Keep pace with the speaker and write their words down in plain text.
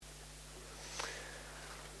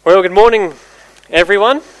Well, good morning,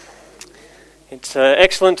 everyone. It's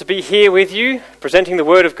excellent to be here with you, presenting the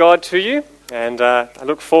Word of God to you, and I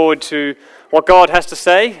look forward to what God has to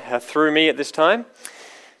say through me at this time.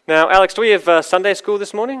 Now, Alex, do we have Sunday school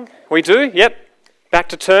this morning? We do, yep. Back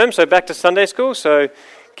to term, so back to Sunday school. So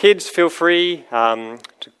kids, feel free to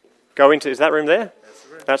go into, is that room there?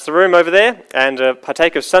 That's the room over there, and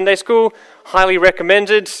partake of Sunday school. Highly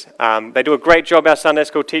recommended. They do a great job, our Sunday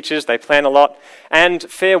school teachers. They plan a lot. And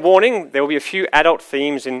fair warning, there will be a few adult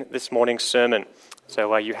themes in this morning's sermon.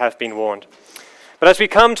 So you have been warned. But as we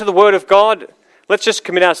come to the Word of God, let's just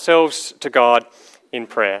commit ourselves to God in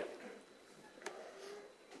prayer.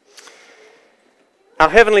 Our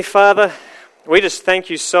Heavenly Father, we just thank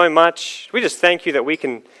you so much. We just thank you that we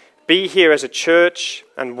can be here as a church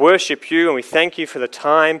and worship you, and we thank you for the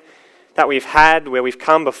time that we've had where we've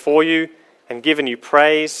come before you and given you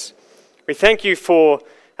praise. We thank you for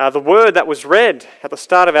the word that was read at the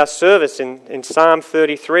start of our service in Psalm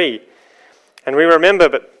 33. And we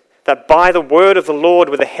remember that by the word of the Lord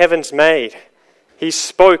were the heavens made. He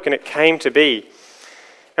spoke and it came to be.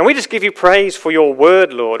 And we just give you praise for your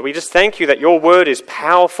word, Lord. We just thank you that your word is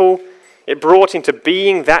powerful. It brought into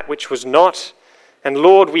being that which was not. And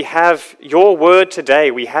Lord, we have your word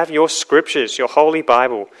today. We have your scriptures, your holy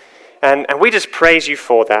Bible. And we just praise you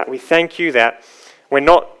for that. We thank you that we're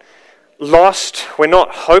not lost, we're not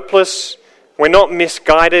hopeless, we're not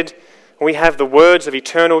misguided. We have the words of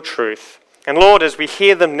eternal truth. And Lord, as we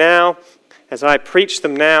hear them now, as I preach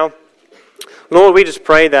them now, Lord, we just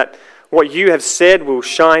pray that what you have said will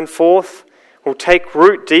shine forth, will take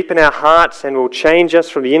root deep in our hearts, and will change us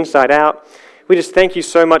from the inside out. We just thank you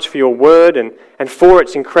so much for your word and for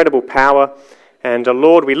its incredible power. And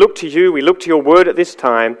Lord, we look to you, we look to your word at this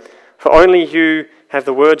time, for only you have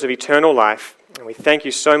the words of eternal life. And we thank you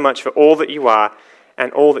so much for all that you are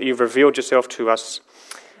and all that you've revealed yourself to us.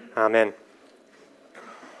 Amen.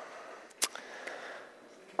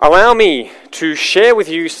 Allow me to share with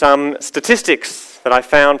you some statistics that I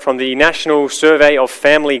found from the National Survey of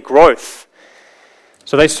Family Growth.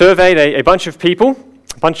 So they surveyed a bunch of people,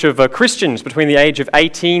 a bunch of Christians between the age of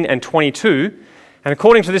 18 and 22, and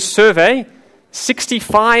according to this survey,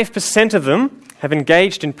 65% of them have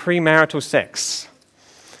engaged in premarital sex.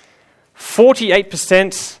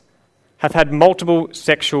 48% have had multiple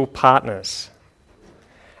sexual partners.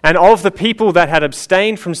 And of the people that had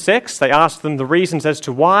abstained from sex, they asked them the reasons as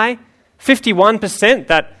to why. 51%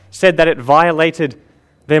 that said that it violated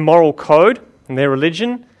their moral code and their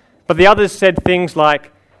religion, but the others said things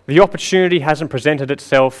like, the opportunity hasn't presented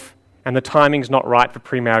itself and the timing's not right for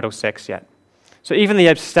premarital sex yet. So even the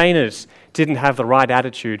abstainers didn't have the right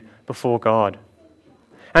attitude before God.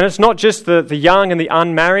 And it's not just the young and the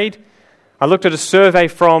unmarried. I looked at a survey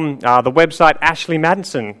from the website Ashley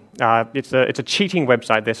Madison. It's a cheating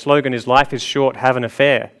website. Their slogan is, "Life is short, have an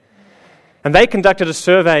affair." And they conducted a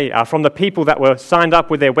survey from the people that were signed up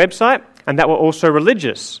with their website and that were also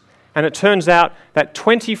religious. And it turns out that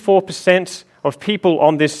 24% of people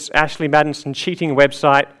on this Ashley Madison cheating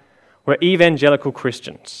website were evangelical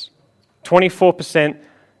Christians. 24%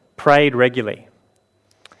 prayed regularly.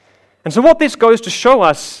 And so what this goes to show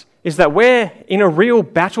us is that we're in a real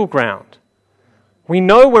battleground. We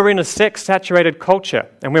know we're in a sex-saturated culture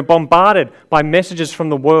and we're bombarded by messages from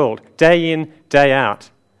the world day in, day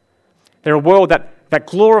out. They're a world that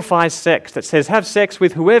glorifies sex, that says have sex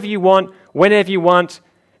with whoever you want, whenever you want,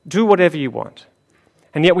 do whatever you want.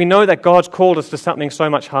 And yet we know that God's called us to something so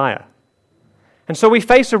much higher. And so we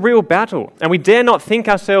face a real battle, and we dare not think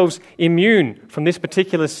ourselves immune from this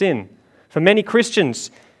particular sin. For many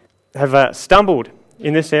Christians have stumbled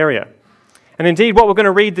in this area. And indeed, what we're going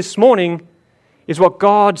to read this morning is what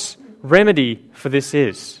God's remedy for this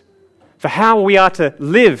is, for how we are to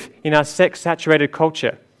live in our sex-saturated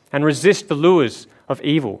culture and resist the lures of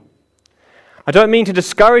evil. I don't mean to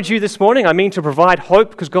discourage you this morning. I mean to provide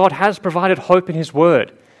hope, because God has provided hope in His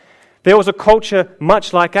Word. There was a culture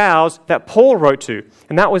much like ours that Paul wrote to,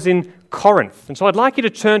 and that was in Corinth. And so I'd like you to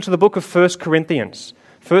turn to the book of 1 Corinthians,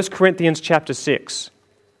 1 Corinthians chapter 6.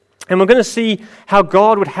 And we're going to see how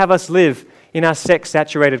God would have us live in our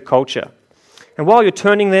sex-saturated culture. And while you're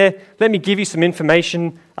turning there, let me give you some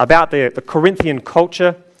information about the Corinthian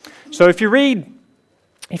culture. So if you read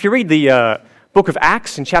the book of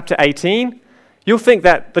Acts in chapter 18, you'll think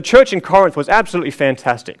that the church in Corinth was absolutely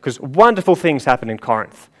fantastic, because wonderful things happen in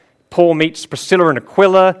Corinth. Paul meets Priscilla and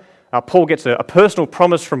Aquila. Paul gets a personal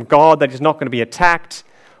promise from God that he's not going to be attacked.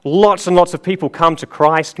 Lots and lots of people come to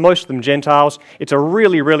Christ, most of them Gentiles. It's a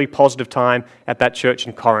really, really positive time at that church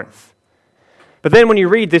in Corinth. But then when you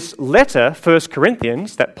read this letter, 1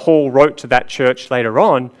 Corinthians, that Paul wrote to that church later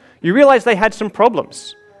on, you realize they had some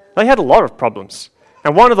problems. They had a lot of problems.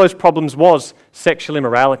 And one of those problems was sexual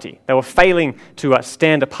immorality. They were failing to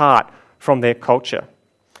stand apart from their culture.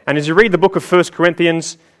 And as you read the book of 1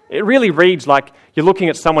 Corinthians, it really reads like you're looking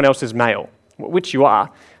at someone else's mail, which you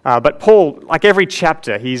are. But Paul, like every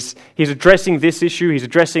chapter, he's addressing this issue, he's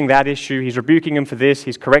addressing that issue, he's rebuking him for this,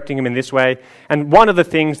 he's correcting him in this way. And one of the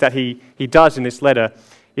things that he does in this letter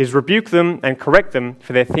is rebuke them and correct them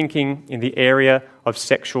for their thinking in the area of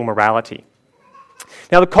sexual morality.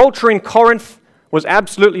 Now, the culture in Corinth was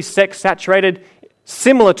absolutely sex-saturated,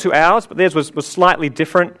 similar to ours, but theirs was slightly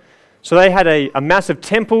different. So they had a massive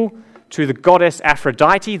temple to the goddess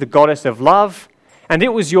Aphrodite, the goddess of love, and it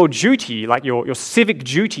was your duty, like your civic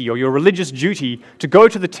duty or your religious duty, to go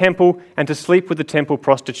to the temple and to sleep with the temple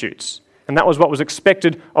prostitutes. And that was what was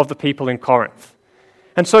expected of the people in Corinth.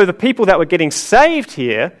 And so the people that were getting saved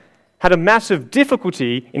here had a massive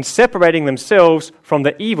difficulty in separating themselves from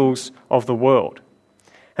the evils of the world.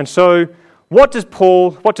 And so what does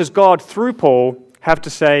God, through Paul, have to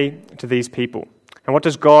say to these people? And what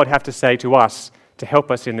does God have to say to us to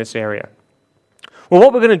help us in this area? Well,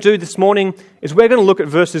 what we're going to do this morning is we're going to look at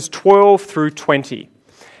verses 12 through 20.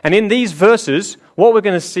 And in these verses, what we're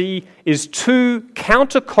going to see is two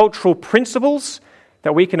countercultural principles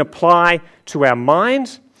that we can apply to our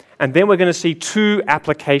mind, and then we're going to see two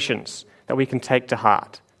applications that we can take to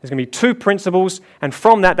heart. There's going to be two principles, and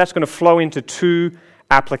from that's going to flow into two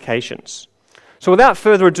applications. So without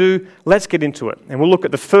further ado, let's get into it. And we'll look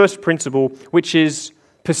at the first principle, which is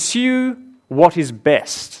pursue what is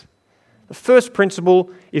best. The first principle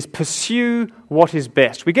is pursue what is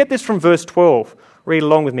best. We get this from verse 12. Read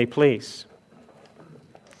along with me, please.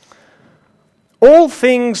 All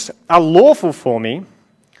things are lawful for me,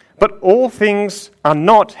 but all things are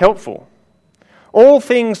not helpful. All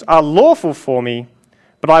things are lawful for me,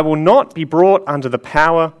 but I will not be brought under the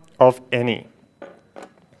power of any.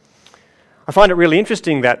 I find it really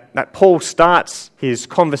interesting that Paul starts his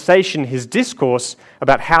conversation, his discourse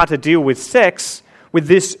about how to deal with sex with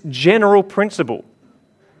this general principle.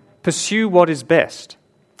 Pursue what is best.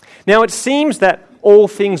 Now, it seems that all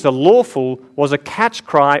things are lawful was a catch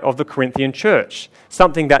cry of the Corinthian church,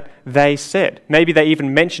 something that they said. Maybe they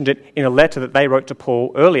even mentioned it in a letter that they wrote to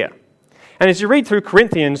Paul earlier. And as you read through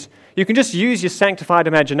Corinthians, you can just use your sanctified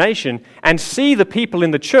imagination and see the people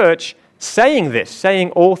in the church saying this,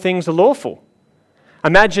 saying all things are lawful.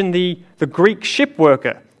 Imagine the Greek ship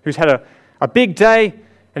worker who's had a big day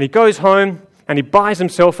and he goes home and he buys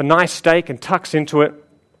himself a nice steak and tucks into it.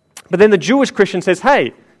 But then the Jewish Christian says,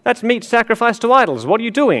 hey, that's meat sacrificed to idols. What are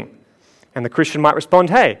you doing? And the Christian might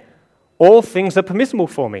respond, hey, all things are permissible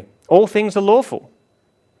for me. All things are lawful.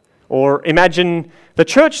 Or imagine the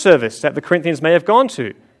church service that the Corinthians may have gone to.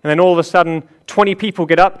 And then all of a sudden, 20 people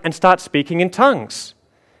get up and start speaking in tongues.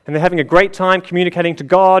 And they're having a great time communicating to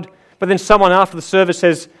God, but then someone after the service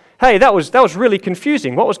says, hey, that was really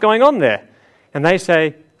confusing. What was going on there? And they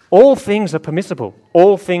say, all things are permissible.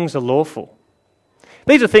 All things are lawful.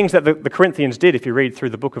 These are things that the Corinthians did if you read through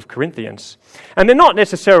the book of Corinthians. And they're not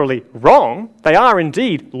necessarily wrong. They are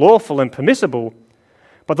indeed lawful and permissible,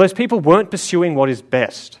 but those people weren't pursuing what is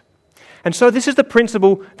best. And so this is the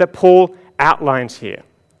principle that Paul outlines here.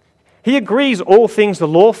 He agrees all things are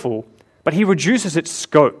lawful, but he reduces its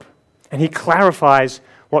scope, and he clarifies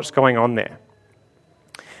what's going on there.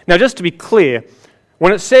 Now, just to be clear,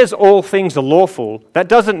 when it says all things are lawful, that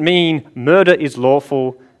doesn't mean murder is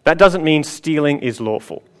lawful, that doesn't mean stealing is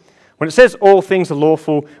lawful. When it says all things are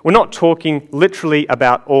lawful, we're not talking literally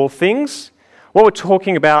about all things. What we're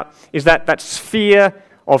talking about is that sphere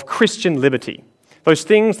of Christian liberty, those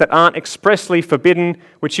things that aren't expressly forbidden,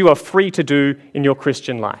 which you are free to do in your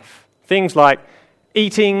Christian life. Things like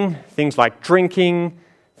eating, things like drinking,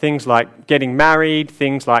 things like getting married,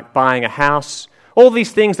 things like buying a house, all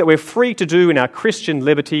these things that we're free to do in our Christian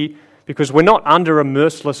liberty because we're not under a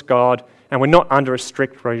merciless God and we're not under a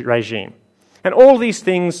strict regime. And all these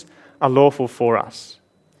things are lawful for us.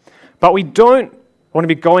 But we don't want to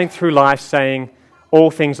be going through life saying, all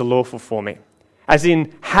things are lawful for me, as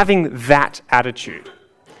in having that attitude.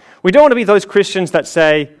 We don't want to be those Christians that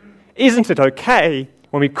say, isn't it okay,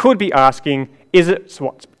 when we could be asking, is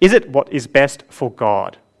it what is best for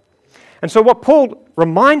God? And so what Paul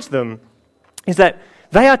reminds them is that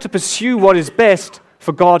they are to pursue what is best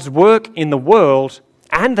for God's work in the world,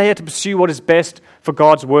 and they are to pursue what is best for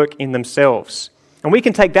God's work in themselves. And we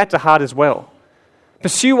can take that to heart as well.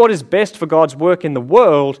 Pursue what is best for God's work in the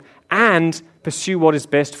world, and pursue what is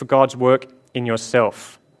best for God's work in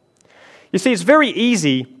yourself. You see, it's very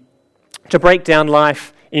easy to break down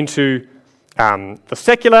life into the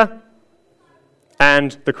secular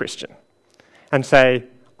and the Christian and say,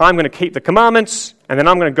 I'm going to keep the commandments and then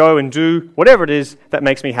I'm going to go and do whatever it is that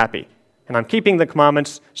makes me happy. And I'm keeping the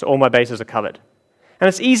commandments, so all my bases are covered. And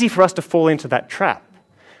it's easy for us to fall into that trap,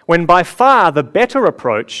 when by far the better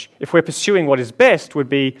approach, if we're pursuing what is best, would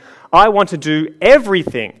be, I want to do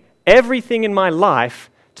everything in my life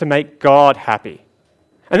to make God happy.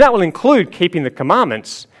 And that will include keeping the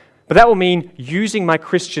commandments, but that will mean using my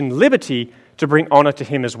Christian liberty to bring honor to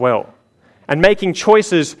Him as well, and making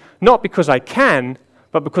choices not because I can,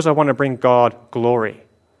 but because I want to bring God glory.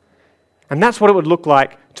 And that's what it would look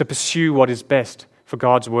like to pursue what is best for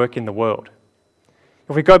God's work in the world.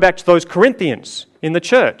 If we go back to those Corinthians in the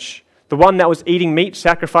church, the one that was eating meat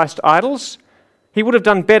sacrificed to idols, he would have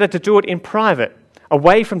done better to do it in private,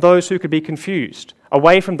 away from those who could be confused,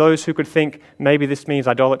 away from those who could think maybe this means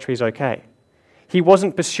idolatry is okay. He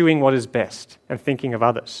wasn't pursuing what is best and thinking of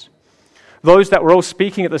others. Those that were all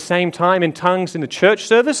speaking at the same time in tongues in the church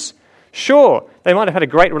service, sure, they might have had a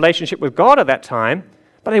great relationship with God at that time,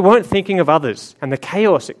 but they weren't thinking of others and the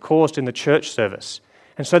chaos it caused in the church service.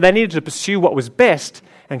 And so they needed to pursue what was best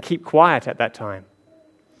and keep quiet at that time.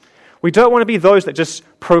 We don't want to be those that just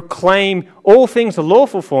proclaim all things are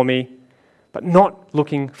lawful for me, but not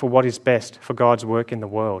looking for what is best for God's work in the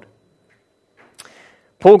world.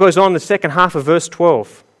 Paul goes on in the second half of verse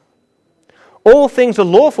 12. All things are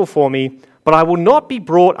lawful for me, but I will not be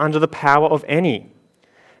brought under the power of any.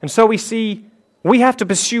 And so we see we have to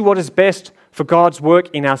pursue what is best for God's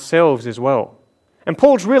work in ourselves as well. And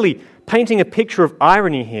Paul's really painting a picture of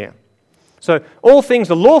irony here. So all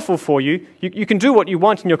things are lawful for you. You can do what you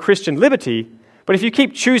want in your Christian liberty, but if you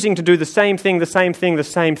keep choosing to do the same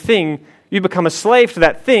thing, you become a slave to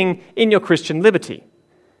that thing in your Christian liberty.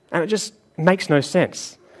 And it just makes no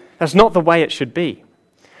sense. That's not the way it should be.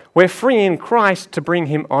 We're free in Christ to bring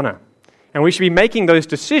Him honor. And we should be making those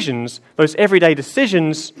decisions, those everyday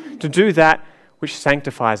decisions, to do that which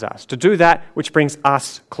sanctifies us, to do that which brings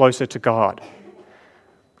us closer to God.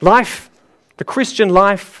 Life, the Christian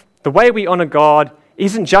life, the way we honor God,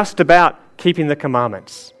 isn't just about keeping the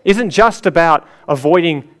commandments, isn't just about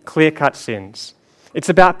avoiding clear-cut sins. It's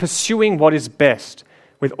about pursuing what is best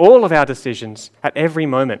with all of our decisions at every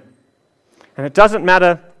moment. And it doesn't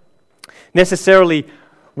matter necessarily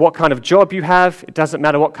what kind of job you have, it doesn't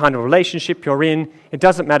matter what kind of relationship you're in, it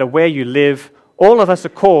doesn't matter where you live. All of us are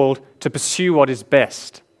called to pursue what is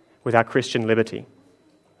best with our Christian liberty.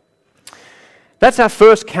 That's our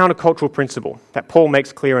first countercultural principle that Paul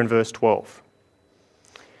makes clear in verse 12.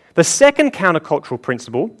 The second countercultural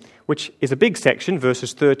principle, which is a big section,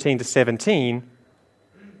 verses 13 to 17,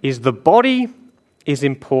 is the body is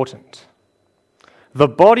important. The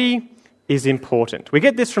body is important. We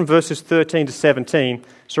get this from verses 13 to 17,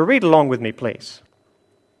 so read along with me, please.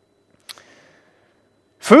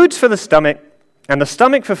 Food's for the stomach, and the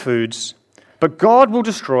stomach for foods, but God will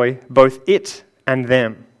destroy both it and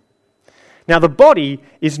them. Now the body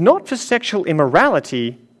is not for sexual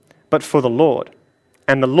immorality, but for the Lord,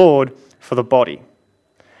 and the Lord for the body.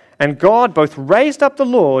 And God both raised up the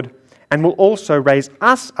Lord and will also raise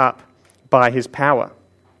us up by His power.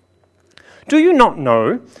 Do you not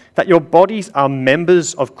know that your bodies are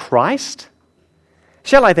members of Christ?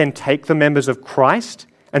 Shall I then take the members of Christ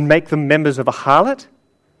and make them members of a harlot?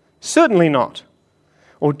 Certainly not.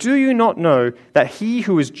 Or do you not know that he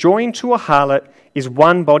who is joined to a harlot is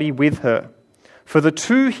one body with her? For the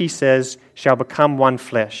two, he says, shall become one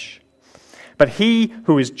flesh. But he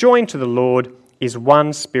who is joined to the Lord is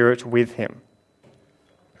one spirit with Him.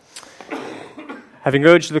 Having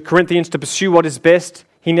urged the Corinthians to pursue what is best,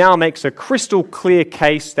 he now makes a crystal clear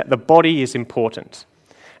case that the body is important.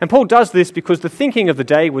 And Paul does this because the thinking of the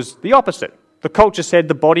day was the opposite. The culture said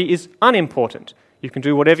the body is unimportant. You can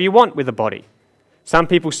do whatever you want with the body. Some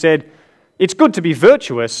people said, it's good to be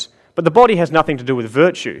virtuous, but the body has nothing to do with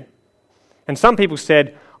virtue. And some people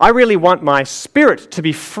said, I really want my spirit to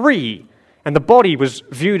be free, and the body was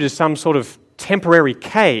viewed as some sort of temporary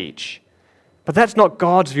cage. But that's not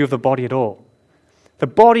God's view of the body at all. The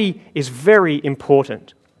body is very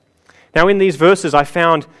important. Now, in these verses, I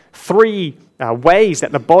found three ways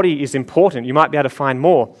that the body is important. You might be able to find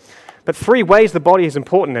more. But three ways the body is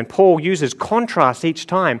important, and Paul uses contrast each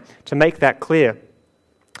time to make that clear.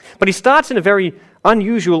 But he starts in a very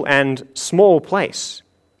unusual and small place.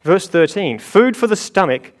 Verse 13, food for the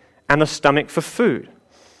stomach and the stomach for food.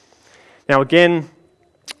 Now again,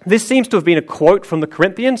 this seems to have been a quote from the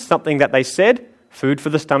Corinthians, something that they said, food for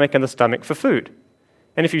the stomach and the stomach for food.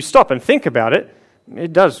 And if you stop and think about it,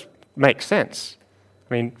 it does make sense.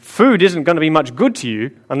 I mean, food isn't going to be much good to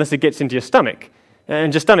you unless it gets into your stomach.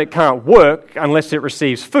 And your stomach can't work unless it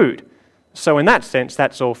receives food. So in that sense,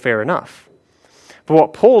 that's all fair enough. But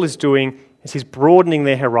what Paul is doing is he's broadening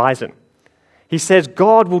their horizon. He says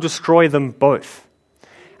God will destroy them both.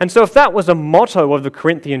 And so if that was a motto of the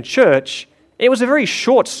Corinthian church, it was a very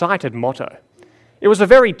short-sighted motto. It was a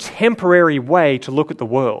very temporary way to look at the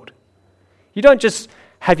world. You don't just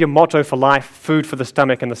have your motto for life, food for the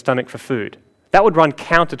stomach and the stomach for food. That would run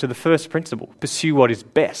counter to the first principle, pursue what is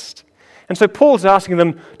best. And so Paul's asking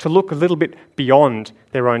them to look a little bit beyond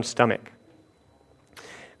their own stomach.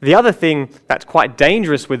 The other thing that's quite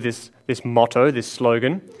dangerous with this motto, this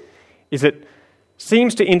slogan, is it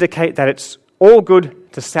seems to indicate that it's all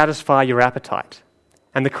good to satisfy your appetite.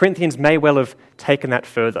 And the Corinthians may well have taken that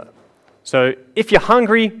further. So if you're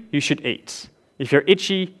hungry, you should eat. If you're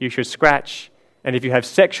itchy, you should scratch. And if you have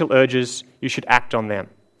sexual urges, you should act on them.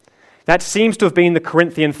 That seems to have been the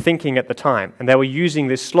Corinthian thinking at the time, and they were using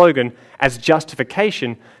this slogan as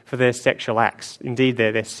justification for their sexual acts, indeed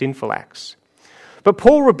their sinful acts. But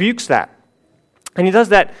Paul rebukes that, and he does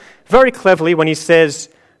that very cleverly when he says,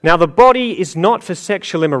 "Now the body is not for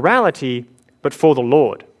sexual immorality, but for the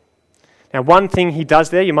Lord." Now one thing he does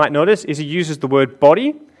there, you might notice, is he uses the word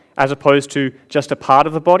body as opposed to just a part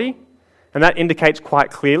of the body, and that indicates quite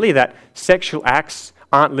clearly that sexual acts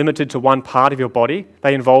aren't limited to one part of your body.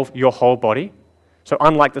 They involve your whole body. So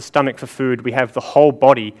unlike the stomach for food, we have the whole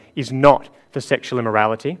body is not for sexual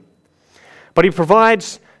immorality. But he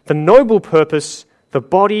provides the noble purpose, the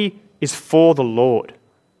body is for the Lord.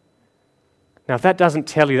 Now if that doesn't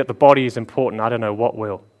tell you that the body is important, I don't know what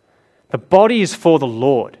will. The body is for the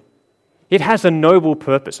Lord. It has a noble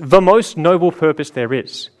purpose, the most noble purpose there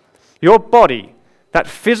is. Your body, that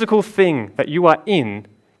physical thing that you are in,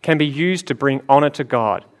 can be used to bring honor to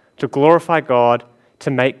God, to glorify God, to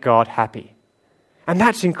make God happy. And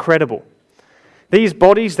that's incredible. These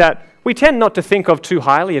bodies that we tend not to think of too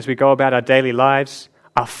highly as we go about our daily lives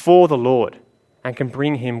are for the Lord and can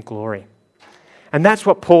bring him glory. And that's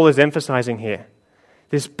what Paul is emphasizing here.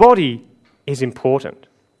 This body is important.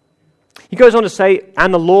 He goes on to say,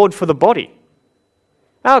 and the Lord for the body.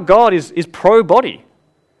 Our God is pro-body.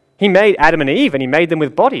 He made Adam and Eve and he made them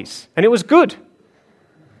with bodies, and it was good.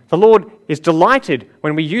 The Lord is delighted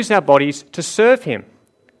when we use our bodies to serve him.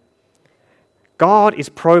 God is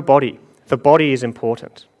pro-body. The body is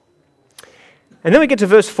important. And then we get to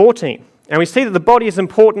verse 14, and we see that the body is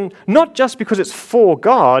important not just because it's for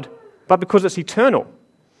God, but because it's eternal.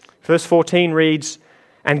 Verse 14 reads,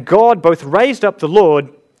 "And God both raised up the Lord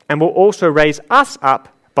and will also raise us up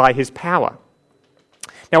by his power."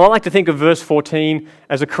 Now, I like to think of verse 14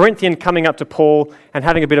 as a Corinthian coming up to Paul and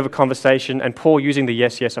having a bit of a conversation, and Paul using the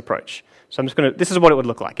yes, yes approach. So this is what it would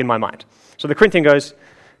look like in my mind. So the Corinthian goes,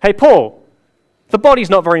 "Hey, Paul, the body's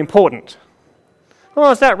not very important." "Oh,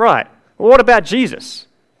 is that right? Well, what about Jesus?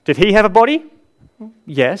 Did he have a body?"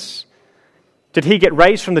 "Yes." "Did he get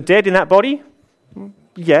raised from the dead in that body?"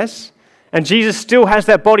 "Yes." "And Jesus still has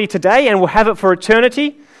that body today and will have it for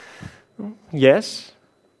eternity?" "Yes."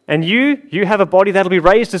 "And you have a body that'll be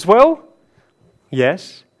raised as well?"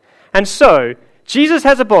 "Yes." And so, Jesus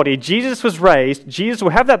has a body, Jesus was raised, Jesus will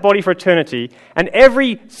have that body for eternity, and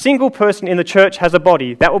every single person in the church has a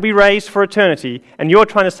body that will be raised for eternity, and you're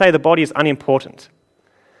trying to say the body is unimportant.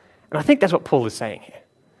 And I think that's what Paul is saying here.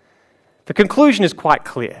 The conclusion is quite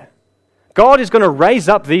clear. God is going to raise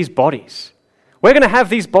up these bodies. We're going to have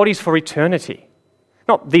these bodies for eternity.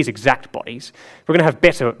 Not these exact bodies. We're going to have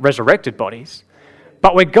better resurrected bodies.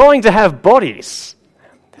 But we're going to have bodies.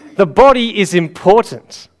 The body is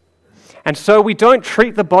important. And so we don't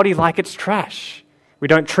treat the body like it's trash. We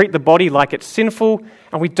don't treat the body like it's sinful,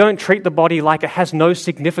 and we don't treat the body like it has no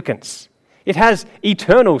significance. It has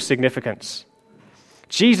eternal significance.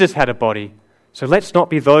 Jesus had a body, so let's not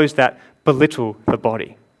be those that belittle the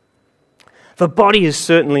body. The body is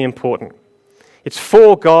certainly important. It's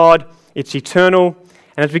for God, it's eternal,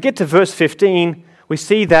 and as we get to verse 15, we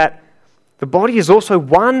see that the body is also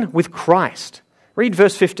one with Christ. Read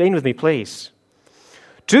verse 15 with me, please.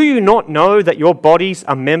 "Do you not know that your bodies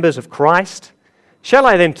are members of Christ? Shall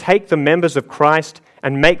I then take the members of Christ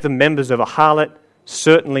and make them members of a harlot?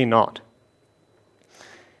 Certainly not."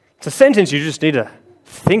 It's a sentence you just need to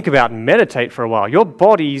think about and meditate for a while. Your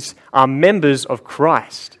bodies are members of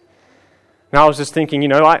Christ. Now I was just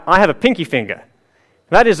thinking, I have a pinky finger.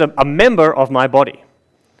 That is a member of my body.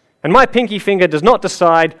 And my pinky finger does not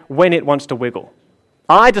decide when it wants to wiggle.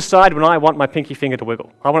 I decide when I want my pinky finger to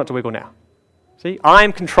wiggle. I want it to wiggle now. See,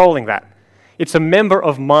 I'm controlling that. It's a member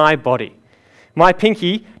of my body. My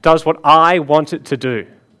pinky does what I want it to do.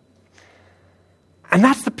 And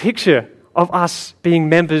that's the picture of us being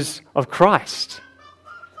members of Christ.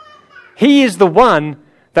 He is the one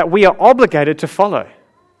that we are obligated to follow.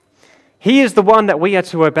 He is the one that we are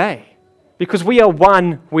to obey because we are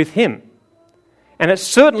one with him. And it's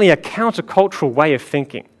certainly a countercultural way of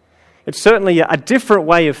thinking. It's certainly a different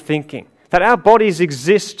way of thinking, that our bodies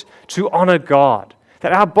exist to honor God,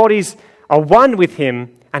 that our bodies are one with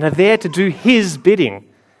Him and are there to do His bidding,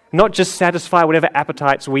 not just satisfy whatever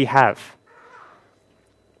appetites we have.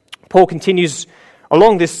 Paul continues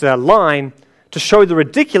along this line to show the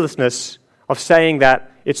ridiculousness of saying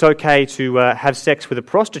that it's okay to have sex with a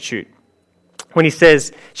prostitute. When he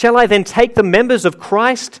says, "Shall I then take the members of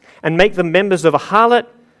Christ and make them members of a harlot?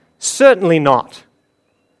 Certainly not."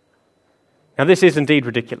 Now this is indeed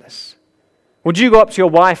ridiculous. Would you go up to your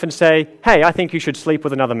wife and say, "Hey, I think you should sleep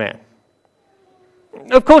with another man"?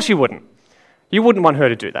 Of course you wouldn't. You wouldn't want her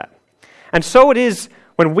to do that. And so it is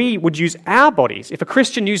when we would use our bodies. If a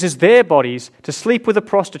Christian uses their bodies to sleep with a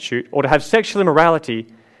prostitute or to have sexual immorality,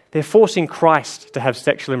 they're forcing Christ to have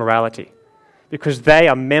sexual immorality because they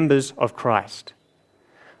are members of Christ.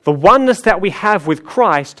 The oneness that we have with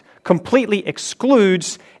Christ completely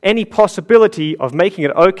excludes any possibility of making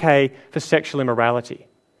it okay for sexual immorality.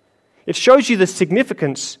 It shows you the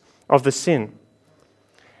significance of the sin.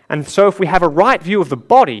 And so if we have a right view of the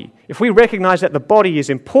body, if we recognize that the body is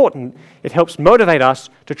important, it helps motivate us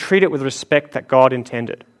to treat it with respect that God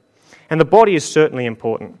intended. And the body is certainly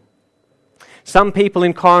important. Some people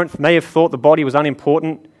in Corinth may have thought the body was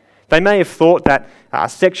unimportant. They may have thought that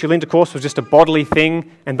sexual intercourse was just a bodily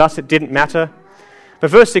thing and thus it didn't matter. But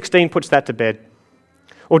verse 16 puts that to bed.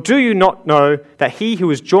 "Or do you not know that he who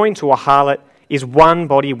is joined to a harlot is one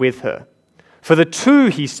body with her? For the two,"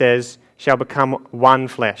 he says, "shall become one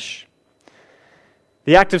flesh."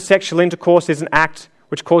 The act of sexual intercourse is an act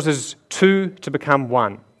which causes two to become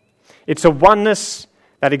one. It's a oneness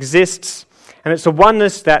that exists, and it's a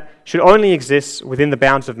oneness that should only exist within the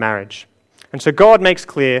bounds of marriage. And so God makes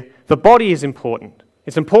clear the body is important.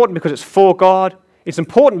 It's important because it's for God, it's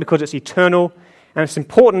important because it's eternal, and it's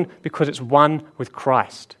important because it's one with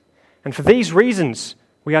Christ. And for these reasons,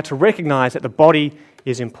 we are to recognize that the body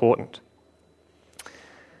is important.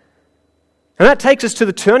 And that takes us to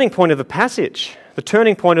the turning point of the passage, the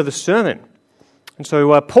turning point of the sermon. And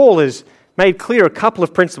so Paul has made clear a couple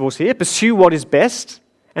of principles here. Pursue what is best,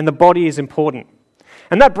 and the body is important.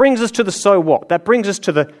 And that brings us to the so what. That brings us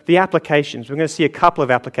to the applications. We're going to see a couple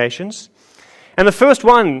of applications. And the first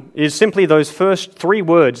one is simply those first three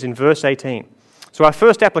words in verse 18. So our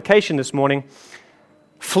first application this morning,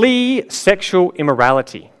 flee sexual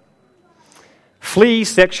immorality. Flee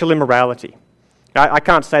sexual immorality. I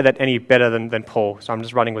can't say that any better than Paul, so I'm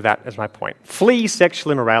just running with that as my point. Flee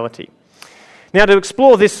sexual immorality. Now, to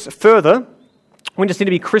explore this further, we just need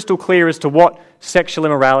to be crystal clear as to what sexual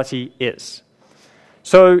immorality is.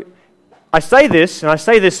 So I say this, and I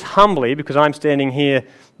say this humbly because I'm standing here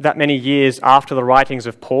that many years after the writings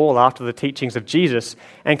of Paul, after the teachings of Jesus,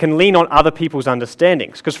 and can lean on other people's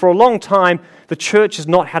understandings. Because for a long time, the church has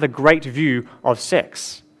not had a great view of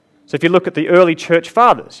sex. So if you look at the early church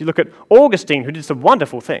fathers, you look at Augustine, who did some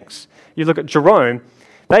wonderful things, you look at Jerome,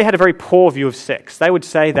 they had a very poor view of sex. They would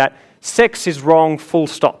say that sex is wrong, full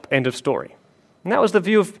stop, end of story. And that was the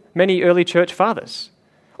view of many early church fathers.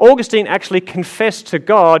 Augustine actually confessed to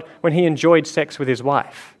God when he enjoyed sex with his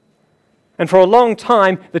wife. And for a long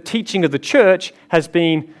time, the teaching of the church has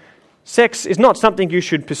been sex is not something you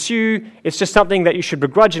should pursue, it's just something that you should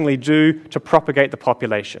begrudgingly do to propagate the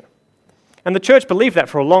population. And the church believed that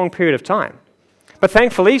for a long period of time. But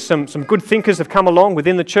thankfully, some good thinkers have come along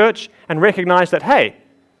within the church and recognized that, hey,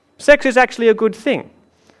 sex is actually a good thing.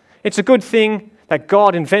 It's a good thing that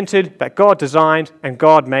God invented, that God designed, and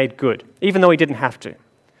God made good, even though he didn't have to.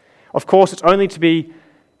 Of course, it's only to be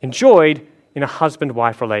enjoyed in a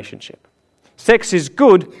husband-wife relationship. Sex is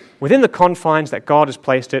good within the confines that God has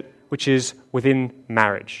placed it, which is within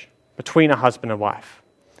marriage, between a husband and wife.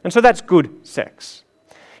 And so that's good sex.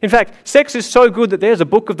 In fact, sex is so good that there's a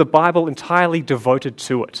book of the Bible entirely devoted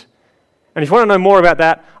to it. And if you want to know more about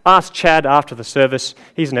that, ask Chad after the service.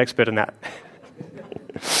 He's an expert in that.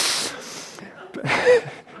 I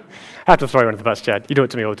have to throw you under the bus, Chad. You do it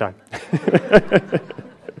to me all the time.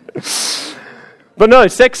 But no,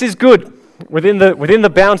 sex is good within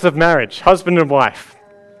the bounds of marriage, husband and wife.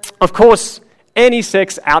 Of course, any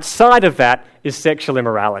sex outside of that is sexual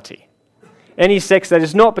immorality. Any sex that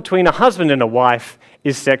is not between a husband and a wife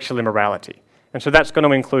is sexual immorality. And so that's going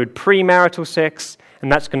to include premarital sex,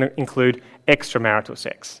 and that's going to include extramarital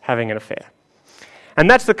sex, having an affair. And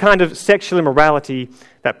that's the kind of sexual immorality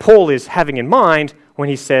that Paul is having in mind when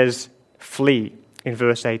he says, flee, in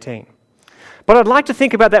verse 18. But I'd like to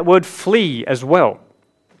think about that word flee as well.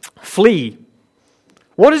 Flee.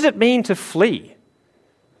 What does it mean to flee?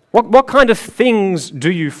 What kind of things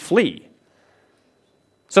do you flee?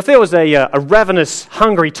 So if there was a ravenous,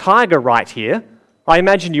 hungry tiger right here, I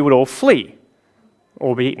imagine you would all flee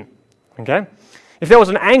or be eaten. Okay? If there was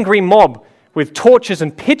an angry mob with torches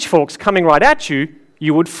and pitchforks coming right at you,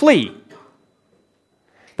 you would flee.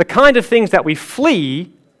 The kind of things that we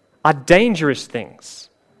flee are dangerous things,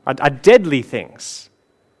 are deadly things.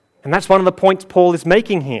 And that's one of the points Paul is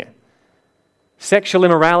making here. Sexual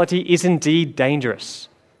immorality is indeed dangerous,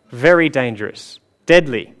 very dangerous,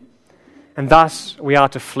 deadly, and thus we are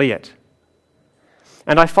to flee it.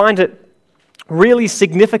 And I find it really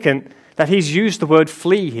significant that he's used the word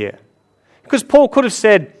flee here, because Paul could have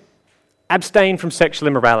said, abstain from sexual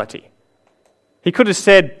immorality. He could have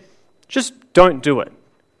said, just don't do it.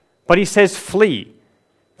 But he says flee,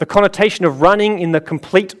 the connotation of running in the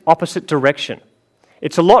complete opposite direction.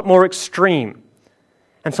 It's a lot more extreme.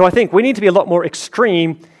 And so I think we need to be a lot more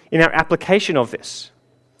extreme in our application of this.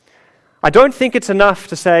 I don't think it's enough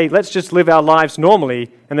to say, let's just live our lives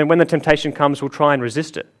normally, and then when the temptation comes, we'll try and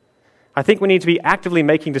resist it. I think we need to be actively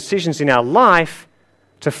making decisions in our life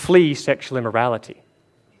to flee sexual immorality.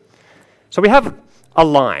 So we have a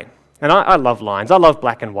line, and I love lines. I love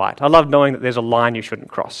black and white. I love knowing that there's a line you shouldn't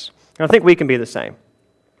cross. And I think we can be the same.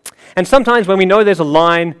 And sometimes when we know there's a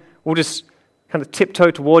line, we'll just kind of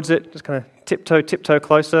tiptoe towards it, just kind of tiptoe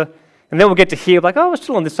closer, and then we'll get to hear, like, oh, we're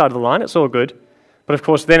still on this side of the line, it's all good. But of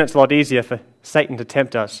course, then it's a lot easier for Satan to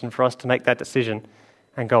tempt us and for us to make that decision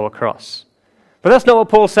and go across. But that's not what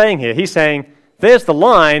Paul's saying here. He's saying, there's the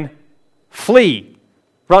line, flee.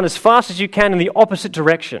 Run as fast as you can in the opposite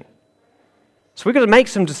direction. So we've got to make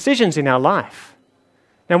some decisions in our life.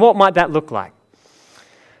 Now, what might that look like?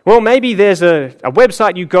 Well, maybe there's a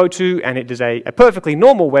website you go to, and it is a perfectly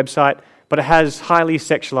normal website, but it has highly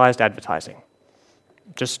sexualized advertising.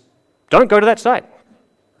 Just don't go to that site.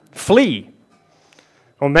 Flee.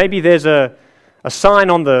 Or maybe there's a sign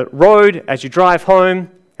on the road as you drive home,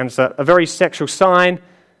 and it's a very sexual sign.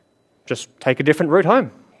 Just take a different route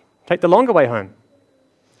home. Take the longer way home.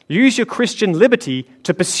 Use your Christian liberty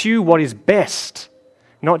to pursue what is best,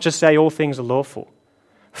 not just say all things are lawful.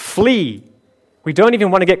 Flee. We don't even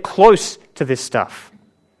want to get close to this stuff.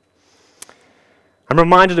 I'm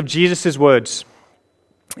reminded of Jesus' words.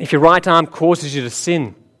 If your right arm causes you to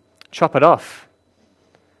sin, chop it off.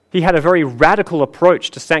 He had a very radical approach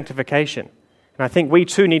to sanctification. And I think we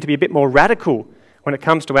too need to be a bit more radical when it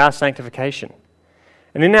comes to our sanctification.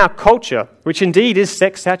 And in our culture, which indeed is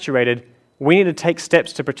sex-saturated, we need to take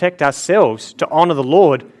steps to protect ourselves, to honor the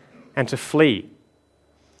Lord, and to flee.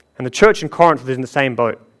 And the church in Corinth was in the same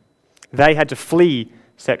boat. They had to flee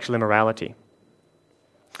sexual immorality.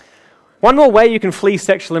 One more way you can flee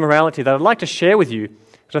sexual immorality that I'd like to share with you,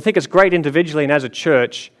 because I think it's great individually and as a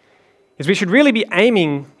church, is we should really be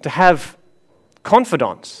aiming to have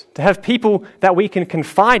confidants, to have people that we can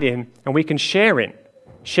confide in and we can share in.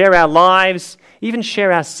 Share our lives, even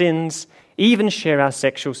share our sins, even share our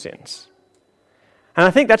sexual sins. And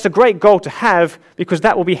I think that's a great goal to have, because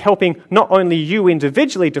that will be helping not only you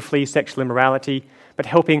individually to flee sexual immorality, but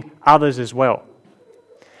helping others as well.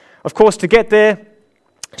 Of course, to get there,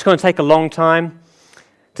 it's going to take a long time.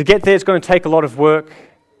 To get there, it's going to take a lot of work.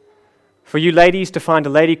 For you ladies to find a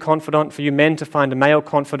lady confidant, for you men to find a male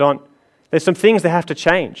confidant, there's some things that have to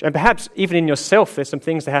change. And perhaps even in yourself, there's some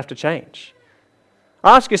things that have to change.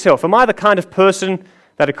 Ask yourself, am I the kind of person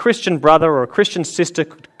that a Christian brother or a Christian sister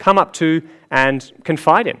could come up to and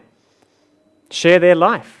confide in? Share their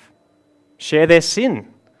life. Share their sin.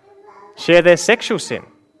 Share their sexual sin.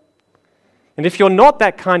 And if you're not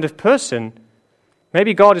that kind of person,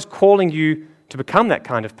 maybe God is calling you to become that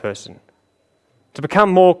kind of person, to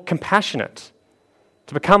become more compassionate,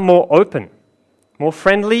 to become more open, more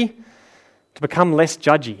friendly, to become less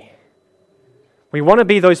judgy. We want to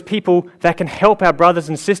be those people that can help our brothers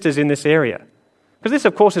and sisters in this area. Because this,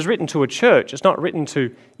 of course, is written to a church. It's not written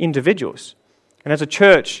to individuals. And as a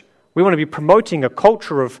church, we want to be promoting a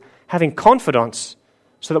culture of having confidence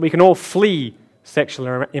so that we can all flee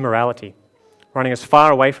sexual immorality, running as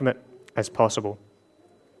far away from it as possible.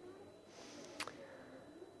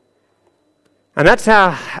 And that's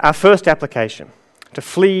our first application, to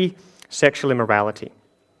flee sexual immorality.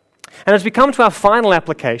 And as we come to our final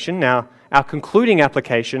application, now our concluding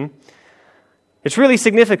application, it's really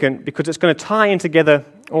significant because it's going to tie in together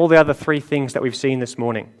all the other three things that we've seen this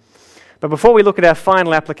morning. But before we look at our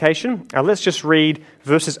final application, let's just read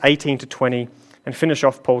verses 18 to 20 and finish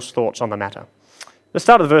off Paul's thoughts on the matter. Let's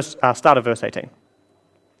start at verse 18.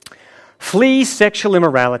 Flee sexual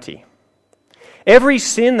immorality. Every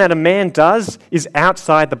sin that a man does is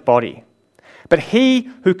outside the body, but he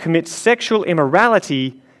who commits sexual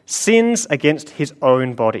immorality sins against his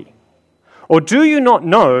own body. Or do you not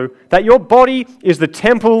know that your body is the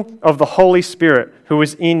temple of the Holy Spirit who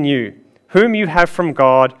is in you, whom you have from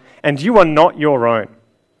God, and you are not your own.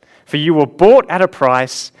 For you were bought at a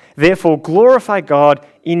price, therefore glorify God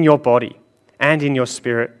in your body and in your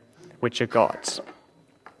spirit, which are God's.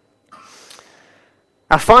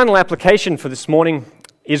 Our final application for this morning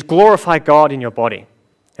is glorify God in your body.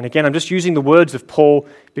 And again, I'm just using the words of Paul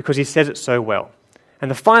because he says it so well. And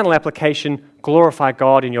the final application, glorify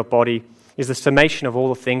God in your body, is the summation of all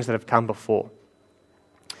the things that have come before.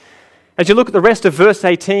 As you look at the rest of verse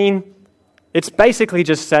 18, it's basically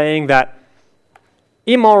just saying that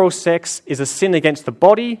immoral sex is a sin against the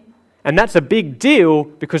body, and that's a big deal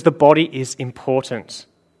because the body is important.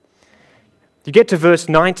 You get to verse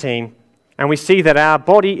 19, and we see that our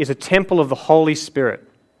body is a temple of the Holy Spirit.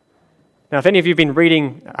 Now, if any of you have been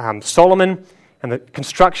reading Solomon and the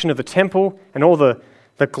construction of the temple and all the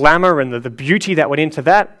glamour and the beauty that went into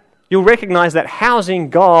that, you'll recognize that housing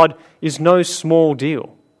God is no small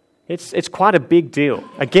deal. It's quite a big deal.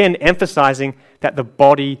 Again, emphasizing that the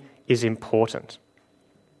body is important.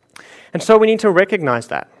 And so we need to recognize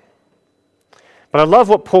that. But I love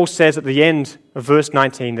what Paul says at the end of verse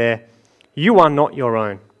 19 there. You are not your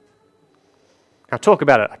own. Now talk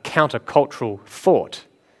about a countercultural thought.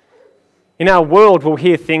 In our world, we'll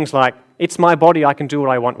hear things like, it's my body, I can do what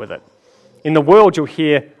I want with it. In the world, you'll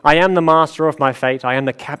hear, I am the master of my fate, I am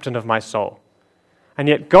the captain of my soul. And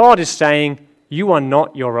yet God is saying, you are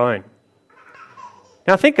not your own.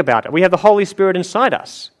 Now think about it. We have the Holy Spirit inside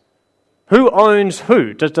us. Who owns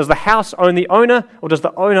who? Does the house own the owner, or does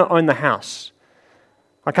the owner own the house?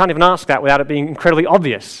 I can't even ask that without it being incredibly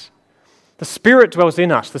obvious. The Spirit dwells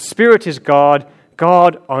in us. The Spirit is God.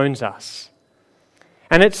 God owns us.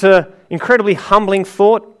 And it's an incredibly humbling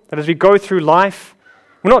thought that as we go through life,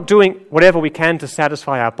 we're not doing whatever we can to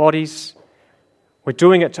satisfy our bodies. We're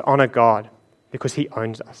doing it to honor God because He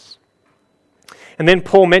owns us. And then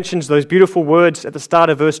Paul mentions those beautiful words at the start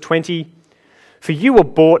of verse 20, for you were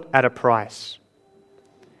bought at a price.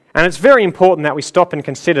 And it's very important that we stop and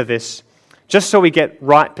consider this just so we get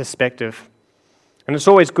right perspective. And it's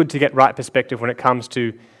always good to get right perspective when it comes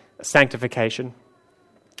to sanctification.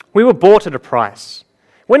 We were bought at a price.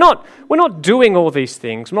 We're not doing all these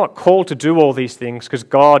things. We're not called to do all these things because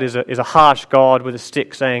God is a harsh God with a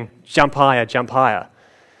stick saying, jump higher, jump higher.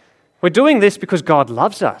 We're doing this because God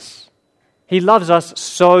loves us. He loves us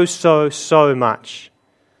so, so, so much.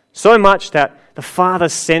 So much that the Father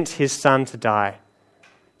sent His Son to die.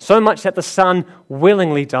 So much that the Son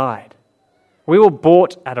willingly died. We were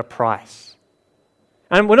bought at a price.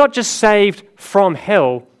 And we're not just saved from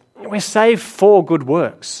hell, we're saved for good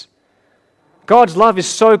works. God's love is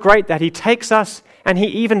so great that He takes us and He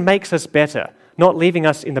even makes us better, not leaving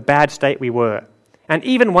us in the bad state we were. And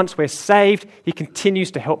even once we're saved, He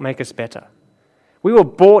continues to help make us better. We were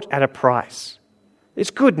bought at a price.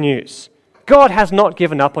 It's good news. God has not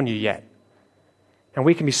given up on you yet. And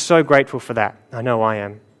we can be so grateful for that. I know I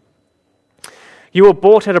am. You were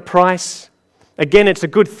bought at a price. Again, it's a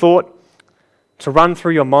good thought to run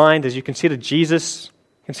through your mind as you consider Jesus.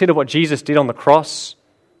 Consider what Jesus did on the cross.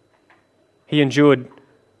 He endured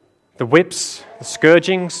the whips, the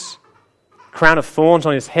scourgings, crown of thorns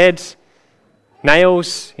on His head,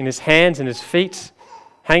 nails in His hands and His feet,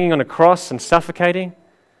 hanging on a cross and suffocating.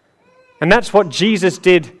 And that's what Jesus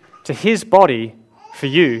did to His body for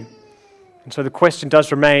you. And so the question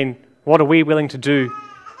does remain, what are we willing to do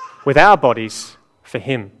with our bodies for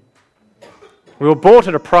Him? We were bought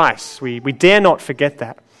at a price. We dare not forget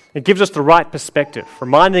that. It gives us the right perspective,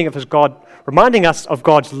 reminding us of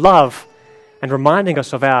God's love and reminding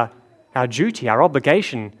us of our duty, our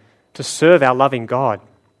obligation to serve our loving God.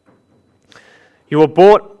 You were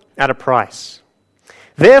bought at a price.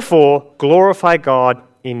 Therefore, glorify God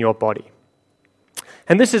in your body.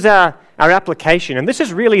 And this is our application, and this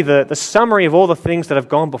is really the summary of all the things that have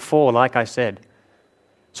gone before, like I said.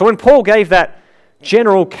 So when Paul gave that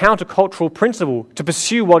general countercultural principle to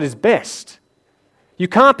pursue what is best, you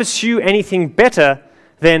can't pursue anything better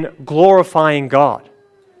than glorifying God.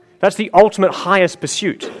 That's the ultimate highest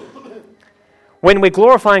pursuit. When we're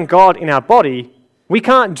glorifying God in our body, we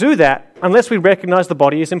can't do that unless we recognize the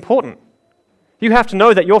body is important. You have to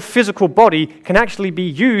know that your physical body can actually be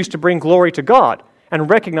used to bring glory to God and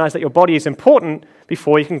recognize that your body is important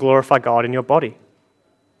before you can glorify God in your body.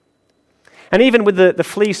 And even with the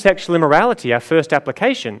flee sexual immorality, our first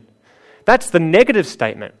application, that's the negative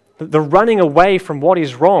statement, the running away from what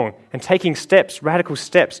is wrong and taking steps, radical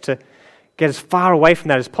steps to get as far away from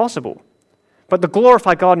that as possible. But the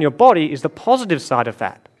glorify God in your body is the positive side of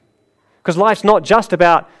that. Because life's not just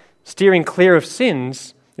about steering clear of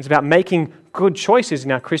sins, it's about making good choices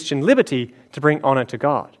in our Christian liberty to bring honor to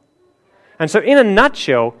God. And so in a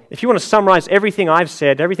nutshell, if you want to summarize everything I've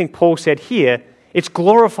said, everything Paul said here, it's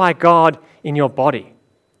glorify God in your body.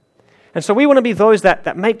 And so we want to be those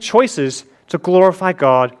that make choices to glorify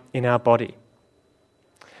God in our body.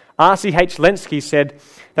 R.C.H. Lenski said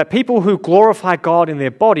that people who glorify God in their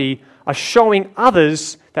body are showing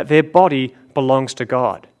others that their body belongs to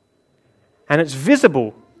God. And it's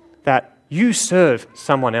visible that you serve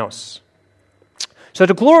someone else. So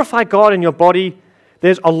to glorify God in your body,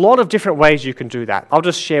 there's a lot of different ways you can do that. I'll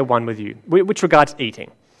just share one with you, which regards eating.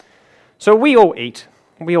 So we all eat.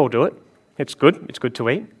 We all do it. It's good. It's good to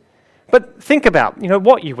eat. But think about,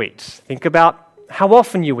 what you eat. Think about how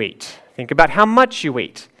often you eat. Think about how much you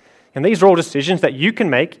eat. And these are all decisions that you can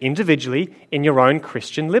make individually in your own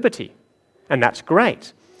Christian liberty. And that's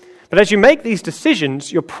great. But as you make these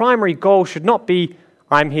decisions, your primary goal should not be,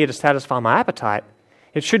 I'm here to satisfy my appetite.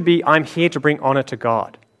 It should be, I'm here to bring honor to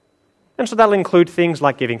God. And so that'll include things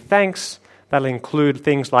like giving thanks. That'll include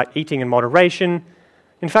things like eating in moderation.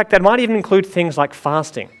 In fact, that might even include things like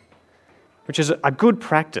fasting, which is a good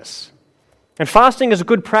practice. And fasting is a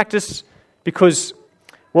good practice because,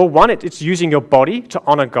 well, one, it's using your body to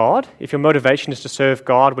honor God. If your motivation is to serve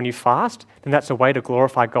God when you fast, then that's a way to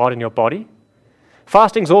glorify God in your body.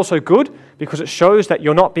 Fasting is also good because it shows that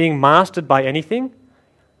you're not being mastered by anything.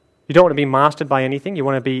 You don't want to be mastered by anything. You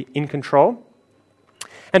want to be in control.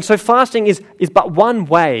 And so fasting is but one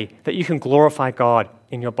way that you can glorify God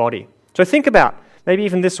in your body. So think about, maybe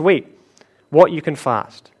even this week, what you can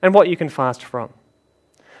fast and what you can fast from.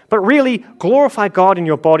 But really, glorify God in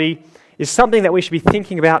your body is something that we should be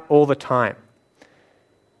thinking about all the time.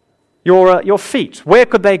 Your feet, where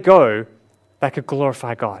could they go that could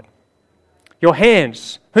glorify God? Your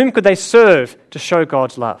hands, whom could they serve to show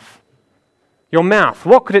God's love? Your mouth,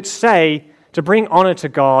 what could it say to bring honor to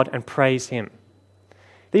God and praise Him?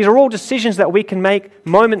 These are all decisions that we can make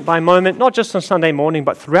moment by moment, not just on Sunday morning,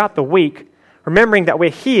 but throughout the week, remembering that we're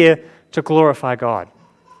here to glorify God.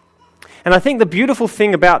 And I think the beautiful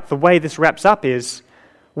thing about the way this wraps up is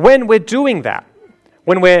when we're doing that,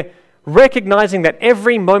 when we're recognizing that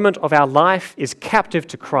every moment of our life is captive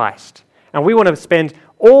to Christ, and we want to spend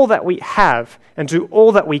all that we have and do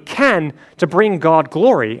all that we can to bring God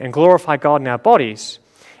glory and glorify God in our bodies,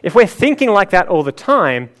 if we're thinking like that all the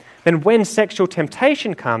time, then when sexual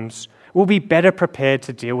temptation comes, we'll be better prepared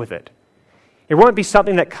to deal with it. It won't be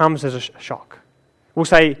something that comes as a shock. We'll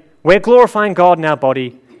say, we're glorifying God in our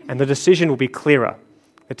body, and the decision will be clearer.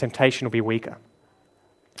 The temptation will be weaker.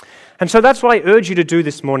 And so that's what I urge you to do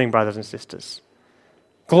this morning, brothers and sisters.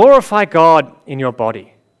 Glorify God in your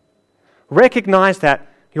body. Recognize that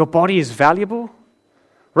your body is valuable.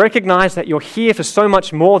 Recognize that you're here for so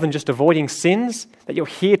much more than just avoiding sins, that you're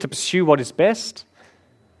here to pursue what is best.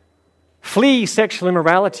 Flee sexual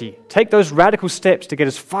immorality. Take those radical steps to get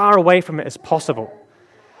as far away from it as possible.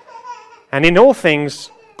 And in all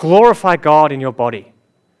things, glorify God in your body.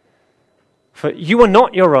 For you are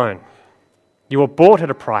not your own. You were bought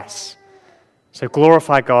at a price. So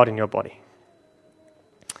glorify God in your body.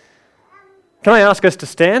 Can I ask us to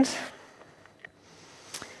stand?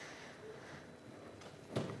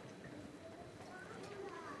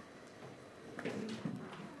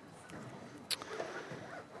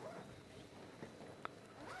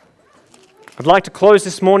 I'd like to close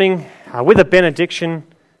this morning with a benediction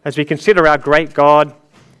as we consider our great God,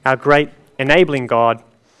 our great enabling God.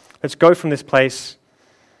 Let's go from this place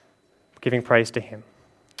giving praise to Him.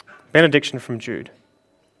 Benediction from Jude.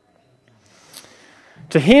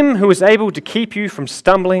 To Him who is able to keep you from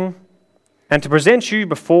stumbling and to present you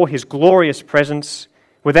before His glorious presence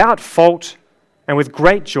without fault and with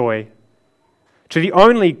great joy, to the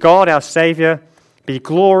only God our Saviour be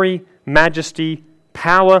glory, majesty,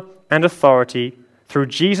 power, and authority through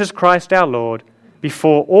Jesus Christ our Lord,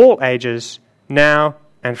 before all ages, now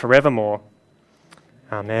and forevermore.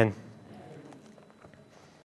 Amen.